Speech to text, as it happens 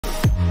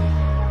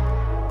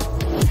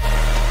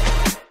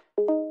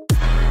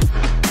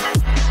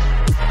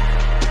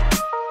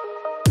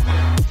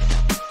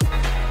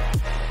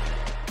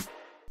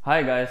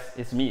Hi guys,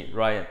 it's me,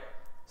 Ryan.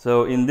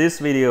 So in this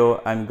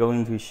video, I'm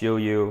going to show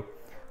you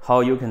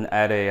how you can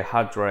add a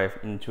hard drive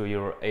into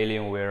your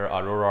Alienware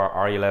Aurora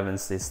R11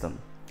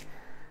 system.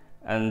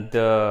 And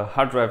the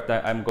hard drive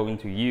that I'm going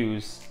to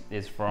use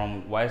is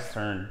from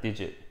Western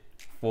Digit,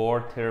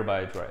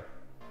 4TB drive.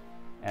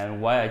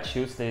 And why I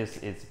choose this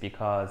is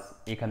because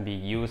it can be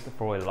used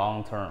for a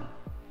long term.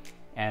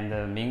 And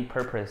the main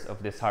purpose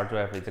of this hard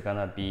drive is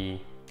gonna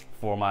be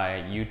for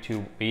my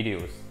YouTube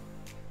videos.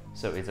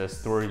 So it's a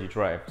storage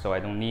drive, so I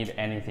don't need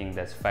anything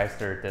that's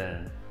faster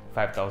than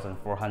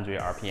 5400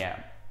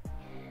 RPM.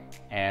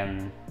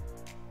 And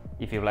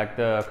if you like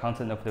the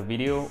content of the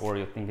video or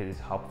you think it is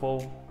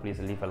helpful, please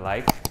leave a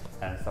like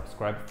and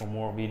subscribe for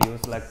more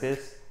videos like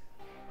this.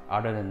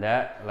 Other than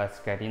that, let's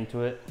get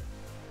into it.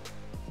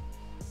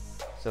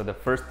 So the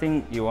first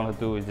thing you want to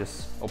do is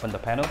just open the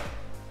panel.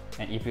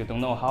 And if you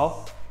don't know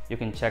how, you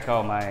can check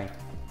out my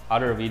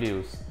other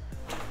videos.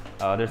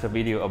 There's a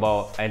video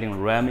about adding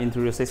RAM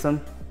into your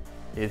system.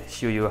 It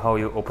shows you how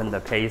you open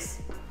the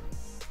case.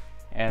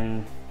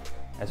 And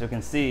as you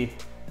can see,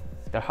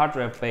 the hard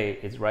drive bay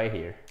is right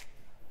here.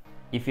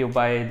 If you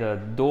buy the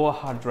dual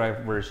hard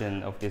drive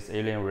version of this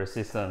Alienware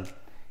system,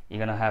 you're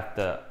gonna have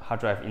the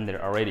hard drive in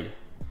there already.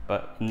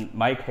 But in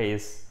my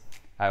case,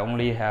 I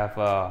only have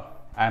a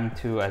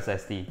M.2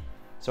 SSD,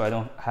 so I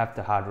don't have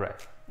the hard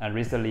drive. And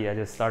recently I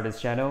just started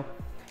this channel.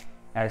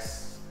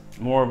 As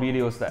more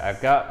videos that I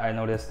got, I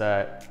noticed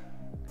that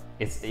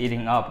it's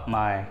eating up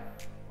my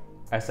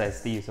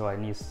SSD, so I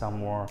need some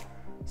more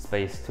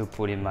space to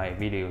put in my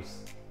videos.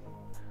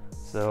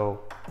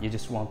 So you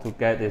just want to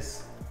get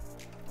this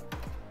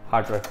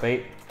hard drive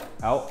bay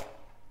out,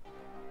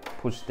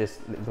 push this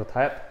little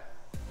tab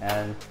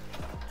and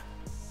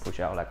push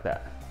out like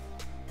that.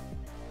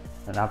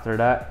 And after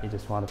that, you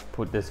just want to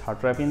put this hard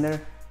drive in there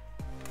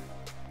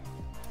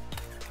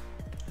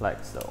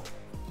like so.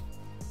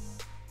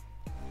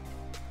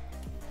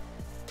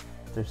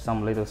 There's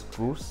some little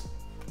screws.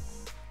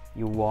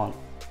 You want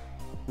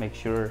make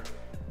sure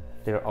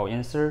they're all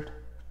inserted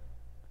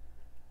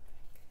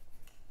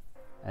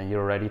and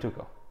you're ready to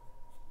go.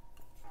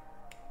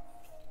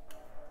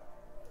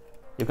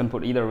 You can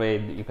put either way.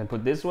 You can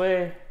put this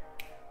way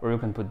or you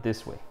can put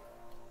this way,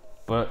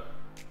 but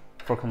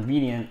for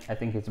convenience I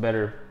think it's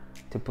better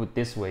to put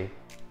this way,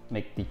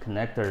 make the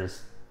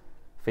connectors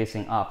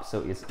facing up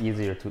so it's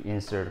easier to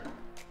insert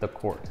the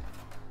cord.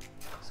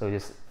 So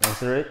just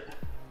insert it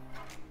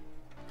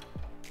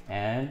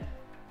and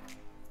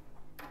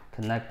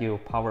connect your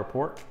power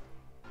port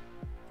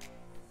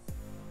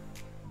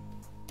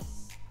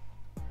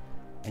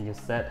and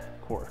just set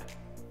cord.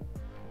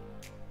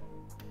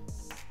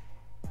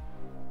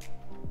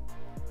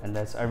 And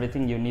that's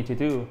everything you need to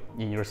do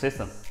in your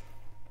system.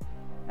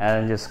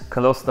 And just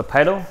close the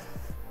panel.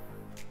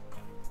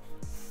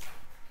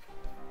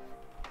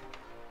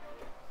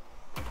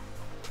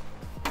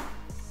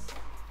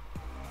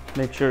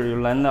 Make sure you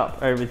line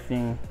up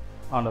everything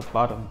on the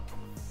bottom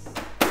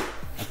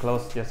and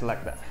close just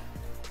like that.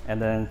 And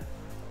then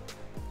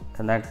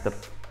connect the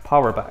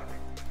power back.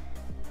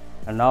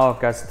 And now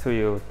it gets to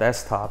your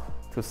desktop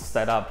to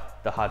set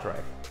up the hard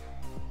drive.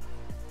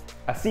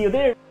 I'll see you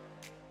there.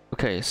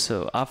 Okay,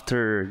 so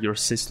after your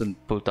system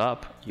boot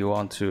up, you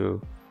want to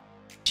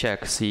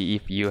see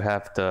if you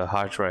have the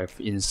hard drive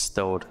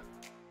installed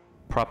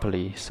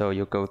properly. So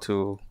you go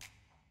to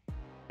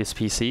this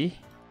PC,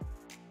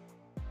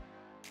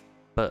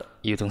 but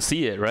you don't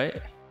see it,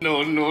 right?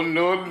 No.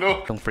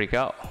 Don't freak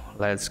out.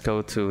 Let's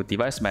go to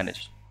Device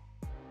Manager.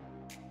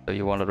 So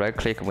you want to right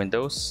click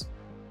Windows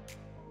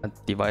and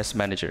Device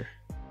Manager,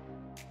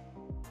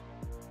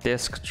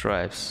 Disk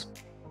Drives.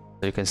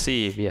 So you can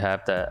see if you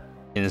have that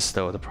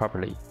installed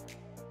properly.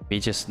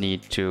 We just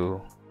need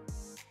to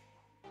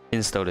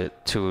install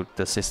it to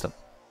the system.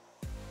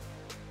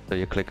 So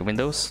you click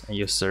Windows and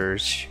you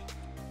search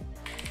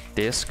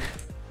Disk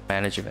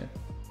Management,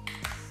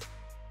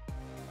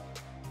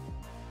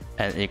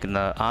 and it's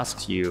gonna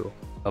ask you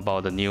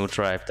about the new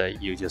drive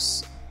that you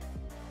just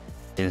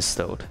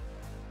installed.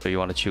 So you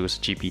want to choose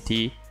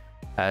GPT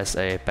as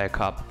a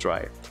backup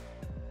drive.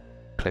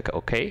 Click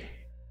OK.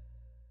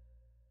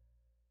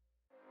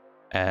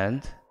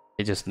 And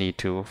you just need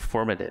to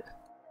format it.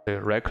 So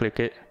right click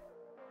it.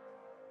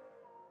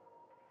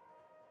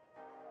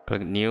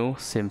 Click New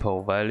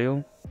Simple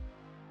Value.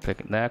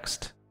 Click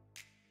Next.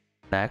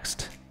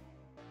 Next.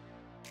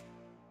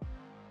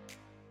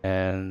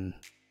 And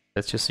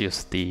let's just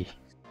use the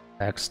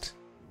next.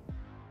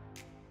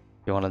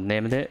 You want to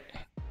name it.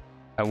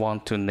 I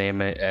want to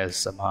name it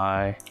as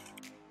my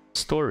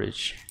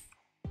storage.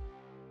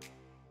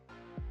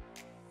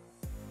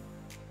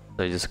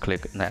 So you just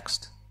click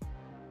Next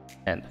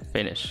and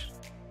finish.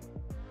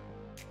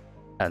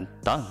 And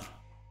done.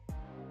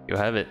 You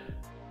have it.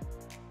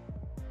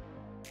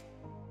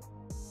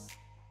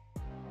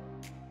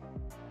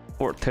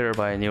 Four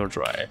terabyte new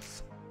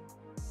drive.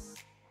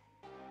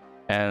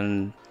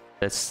 And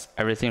that's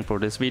everything for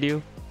this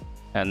video.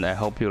 And I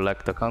hope you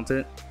like the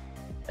content.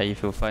 And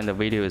if you find the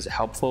video is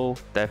helpful,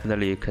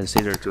 definitely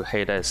consider to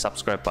hit that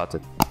subscribe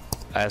button.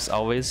 As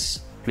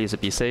always, Please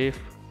be safe,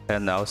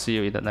 and I'll see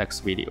you in the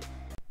next video.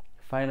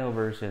 Final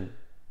version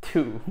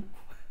 2.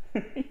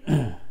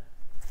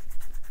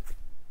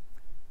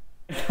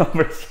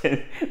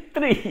 Version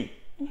 3.